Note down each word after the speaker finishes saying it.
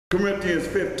Corinthians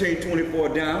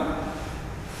 15:24 down.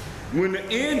 When the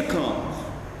end comes,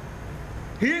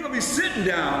 he ain't gonna be sitting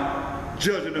down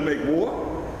judging to make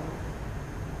war.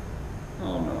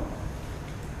 Oh no.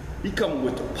 He coming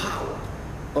with the power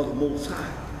of the Most High.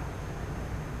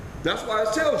 That's why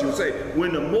it tells you, say,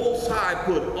 when the Most High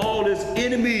put all his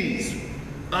enemies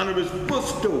under his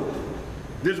footstool,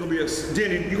 there's gonna be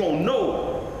then you're gonna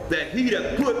know that he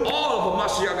that put all of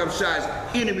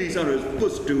Hamashiach's enemies under his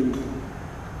footstool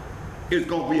is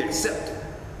gonna be accepted.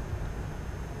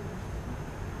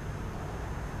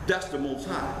 That's the Most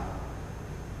High.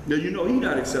 Now you know he's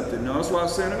not accepted now. That's why I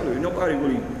said earlier, nobody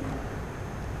really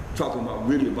talking about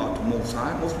the Most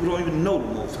High. Most people don't even know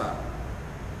the Most High.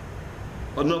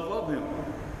 Enough of him.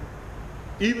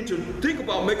 Even to think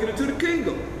about making it to the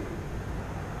kingdom.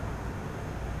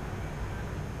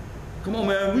 Come on,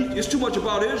 man. It's too much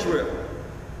about Israel.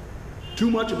 Too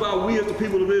much about we as the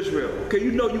people of Israel. Okay,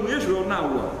 you know you Israel, now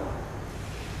what?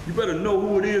 You better know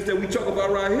who it is that we talk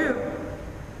about right here.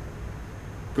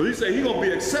 Because he said he's going to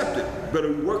be accepted. Better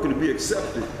be working to be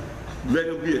accepted. Let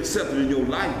him be accepted in your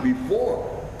life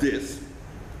before this.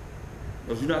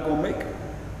 Because you're not going to make it.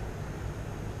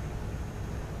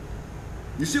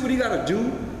 You see what he got to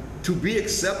do to be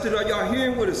accepted? Are y'all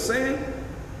hearing what it's saying?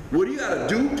 What he got to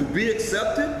do to be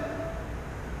accepted?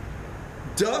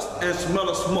 Dust and smell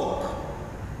of smoke.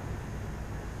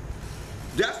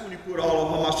 That's when he put all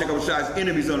of Hamashiach's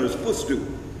enemies under his footstool.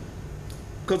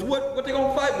 Because what they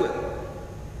going to fight with?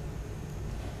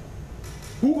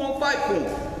 Who going to fight for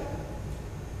him?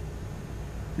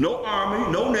 No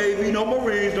army, no navy, no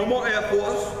marines, no more air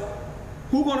force.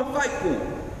 Who going to fight for him?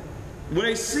 When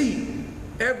they see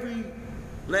every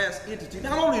last entity.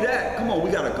 Not only that, come on, we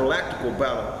got a galactical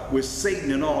battle with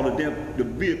Satan and all of them, the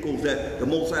vehicles that the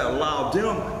Most High allowed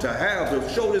them to have to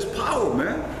show this power,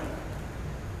 man.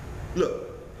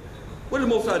 Look, what did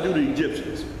the Most High do to the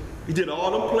Egyptians? He did all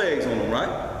them plagues on them,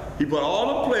 right? He put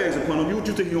all them plagues upon them. What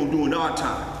you think he's gonna do in our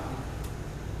time?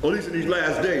 Or at least in these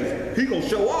last days. He gonna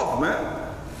show off, man.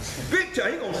 Big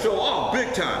time, he gonna show off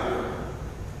big time.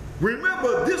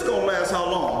 Remember, this gonna last how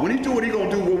long? When he do what he gonna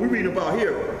do, what we read about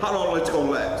here, how long it's gonna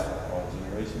last? All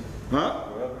generations. Huh?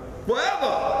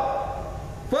 Forever.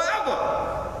 Forever.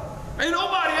 Ain't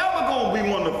nobody ever gonna be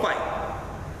one to fight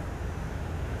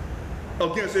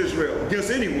against Israel,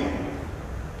 against anyone.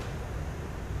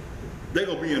 They're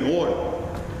gonna be in order,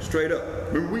 straight up.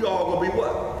 Remember, we all gonna be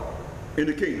what? In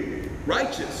the kingdom.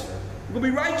 Righteous. We're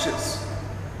gonna be righteous.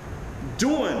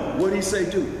 Doing what he say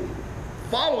do.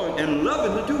 Following and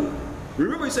loving to do.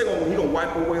 Remember he said he gonna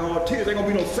wipe away all tears. Ain't gonna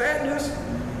be no sadness.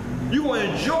 You're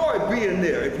gonna enjoy being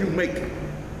there if you make it.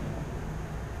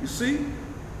 You see?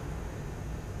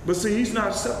 But see, he's not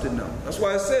accepted now. That's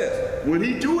why it says, when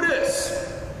he do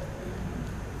this,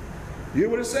 you hear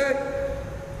what it said?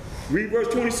 Read verse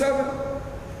 27.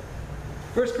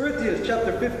 1 Corinthians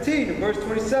chapter 15 and verse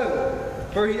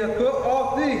 27. For he hath put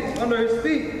all things under his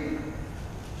feet.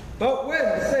 But when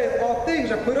he saith all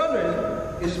things are put under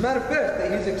him, it is manifest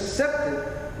that he is accepted,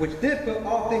 which did put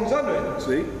all things under him.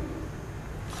 See?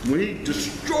 When he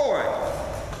destroyed,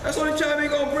 that's the only time he's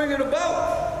going to bring it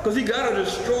about. Because he got to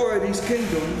destroy these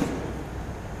kingdoms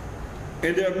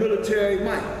and their military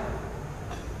might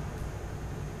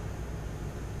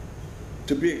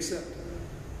to be accepted.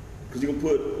 Because he's going to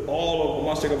put all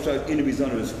of Hamashiach's enemies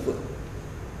under his foot.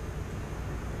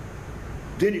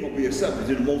 Then he's going to be accepted.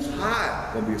 Then the Most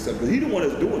High going to be accepted. He's the one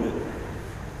that's doing it.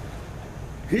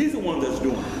 He's the one that's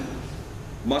doing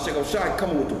it. Hamashiach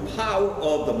coming with the power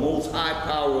of the Most High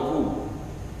power of who?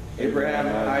 Abraham,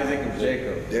 Isaac, and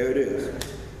Jacob. There it is.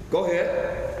 Go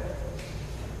ahead.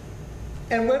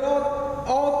 And when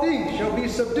all things shall be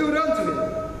subdued unto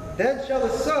him, then shall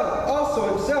the Son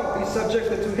also himself be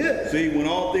subjected to him. See, when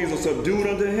all things are subdued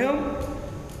unto him,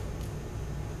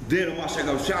 then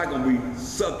Hamashiach going to be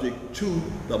subject to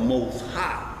the Most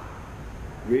High.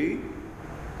 Read.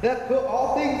 That put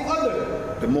all things under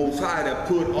him. The Most High that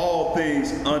put all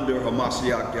things under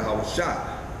Hamashiach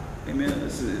Yahushua. Amen.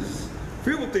 This is a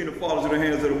fearful thing to fall into the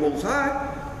hands of the Most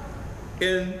High.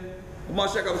 And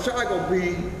Hamashiach Yahushua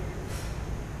going to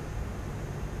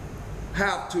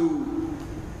have to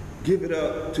give it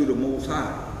up to the Most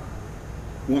High.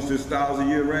 Once this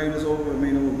 1,000-year reign is over, I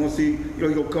mean, once he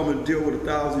gonna come and deal with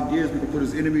 1,000 years, we can put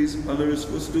his enemies under his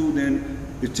footstool, then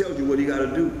it tells you what he gotta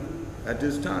do at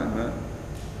this time, man.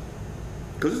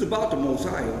 Because it's about the Most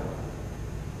High.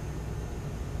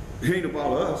 It ain't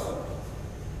about us.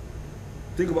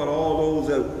 Think about all those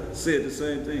that said the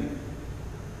same thing.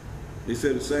 They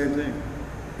said the same thing.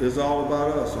 It's all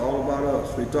about us, all about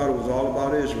us. They thought it was all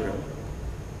about Israel.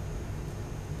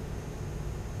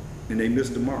 And they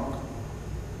missed the mark.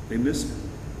 They missed it.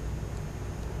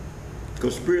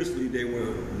 Because spiritually they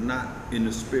were not in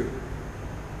the spirit.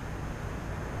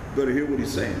 Better hear what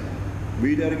he's saying.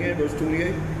 Read that again, verse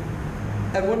 28.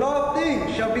 And when all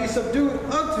things shall be subdued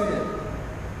unto him,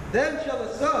 then shall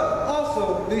the Son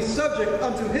also be subject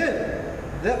unto him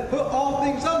that put all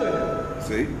things under him.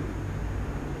 See?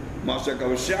 Mashiach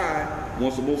Abishai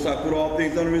wants the Most High put all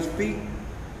things under his feet.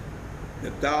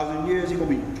 In 1,000 years, he's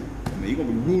gonna be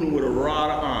ruling with a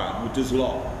rod of iron with this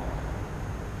law.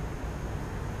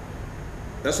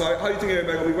 That's how you think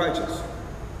everybody gonna be righteous?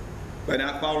 By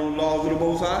not following the laws of the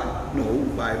Most High? No,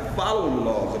 by following the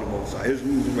laws of the Most High, his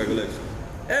rules and regulations.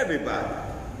 Everybody,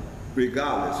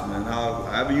 regardless, man,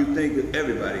 however you think that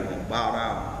everybody gonna bow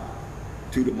down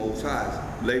to the Most High,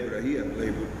 labor that he has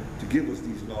labored to give us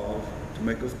these laws to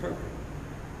make us perfect.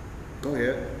 Go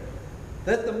ahead.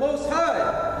 That the Most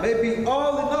High may be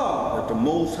all in all. That the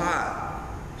Most High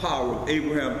power of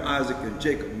Abraham, Isaac, and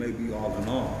Jacob may be all in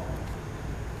all.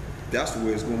 That's the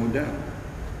way it's going down.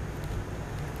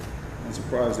 I'm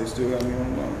surprised they still have me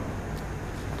online.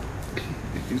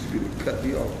 It used to be to cut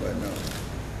me off right now.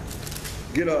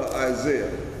 Get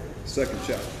Isaiah, 2nd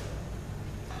chapter.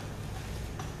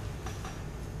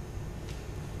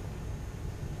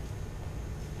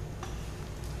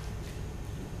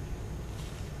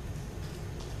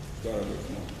 Start at verse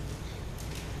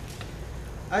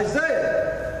 1.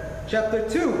 Isaiah chapter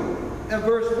 2 and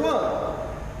verse 1.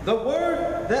 The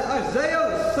word that Isaiah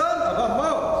the son of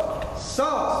Amoz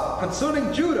saw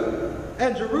concerning Judah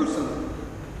and Jerusalem.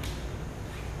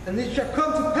 And it shall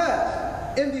come to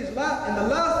pass in the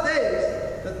last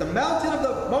days that the mountain of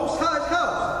the Most High's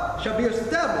house shall be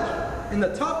established in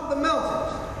the top of the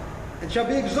mountains, and shall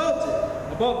be exalted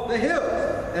above the hills,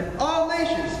 and all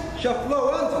nations shall flow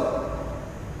unto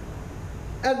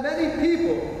it. And many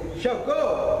people shall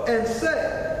go and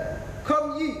say,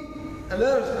 Come ye, and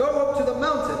let us go up to the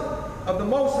mountain of the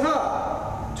Most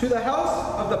High, to the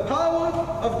house of the power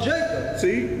of Jacob.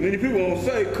 See, many people won't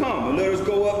say, come and let us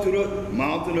go up to the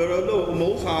mountain of the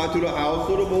Most High, to the house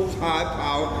of the Most High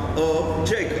power of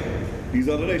Jacob. These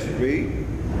other nations, read.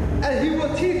 And he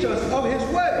will teach us of his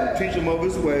way. Teach him of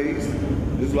his ways,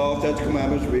 his laws, statutes,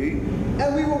 commandments, read.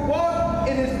 And we will walk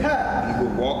in his path. He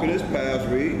will walk in his paths,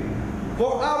 read.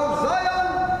 For out of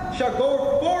Zion shall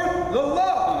go forth the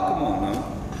law. Come on now.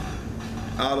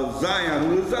 Out of Zion,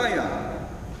 who is Zion?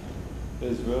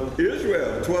 Israel.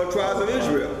 Israel, 12 tribes of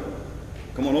Israel.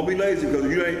 Come on, don't be lazy, because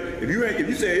if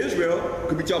you say Israel,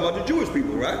 could be talking about the Jewish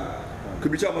people, right?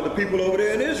 Could be talking about the people over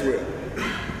there in Israel.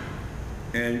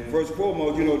 And first and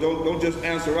foremost, you know, don't just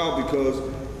answer out, because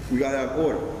we gotta have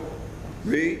order.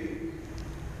 Read.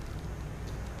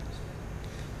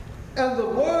 And the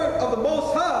word of the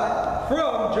Most High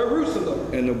from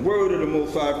Jerusalem. And the word of the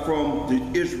Most High from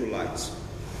the Israelites.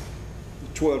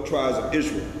 The 12 tribes of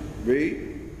Israel. Read.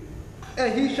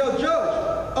 And he shall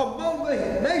judge among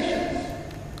the nations,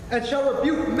 and shall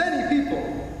rebuke many people.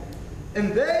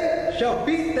 And they shall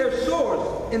beat their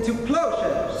swords into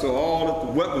plowshares. So all of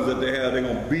the weapons that they have, they're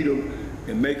going to beat them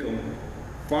and make them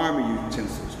farming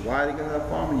utensils. Why they got to have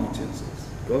farming utensils?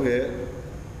 Go ahead.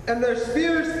 And their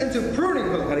spears into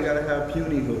pruning hooks. Why they got to have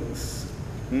puny hooks?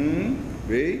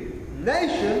 Read.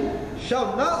 Nation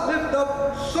shall not lift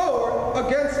up sword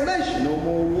against nation. No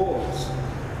more wars.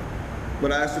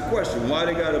 But I ask the question, why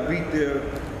they got to beat their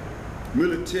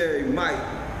military might,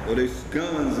 or their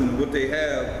guns and what they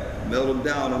have, melt them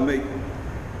down and make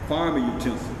farming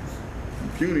utensils,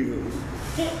 and puny hooks?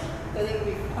 They're going to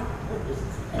be farmers.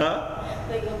 Huh?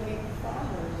 They're going to be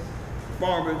farmers.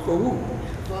 Farming for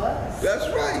who? For us. That's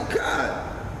right,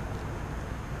 God.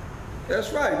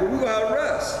 That's right, but we're going to have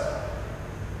rest.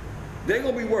 They're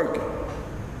going to be working.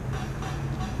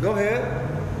 Go ahead.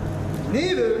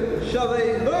 Neither shall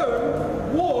they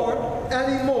learn war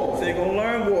anymore. They ain't going to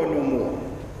learn war no more.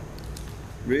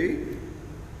 Read.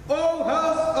 O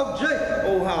house of Jacob.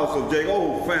 O house of Jacob,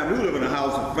 old family. We live in a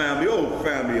house of family, old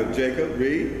family of Jacob.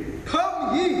 Read.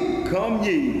 Come ye. Come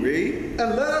ye, read.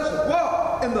 And let us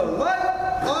walk in the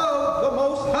light of the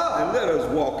Most High. And let us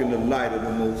walk in the light of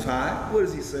the Most High. What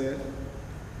is he saying?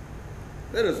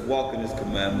 Let us walk in his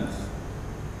commandments.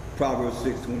 Proverbs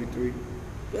 6:23.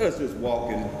 Let us just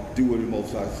walk and do what the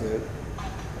Most High said.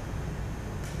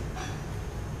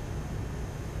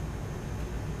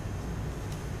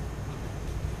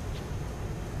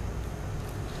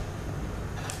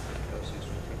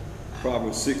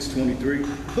 Proverbs 6:23.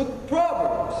 Book of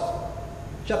Proverbs,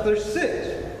 chapter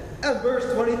 6, and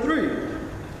verse 23.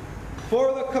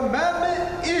 For the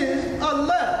commandment is a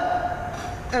lamp,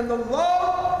 and the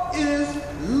law is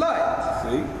light.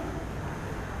 See?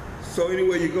 So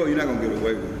anywhere you go, you're not going to get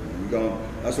away with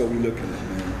it. That's what we're looking at,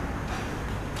 man.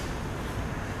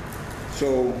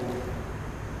 So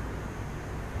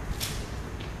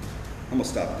I'm gonna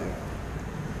stop there.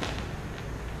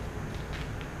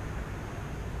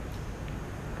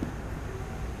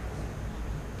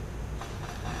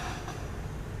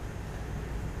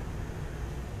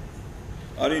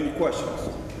 Are there any questions?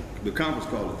 The conference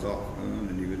call is off. I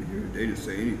didn't even hear it. They didn't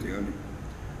say anything.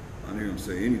 I didn't hear them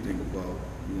say anything about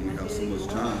when we have so much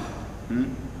time.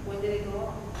 When did it go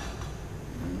off?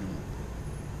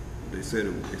 They said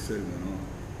it went on.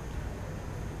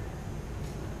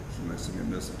 Somebody sent me a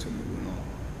message to me it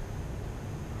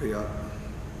went on.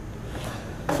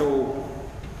 Yeah. So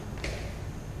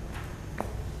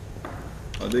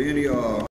are there any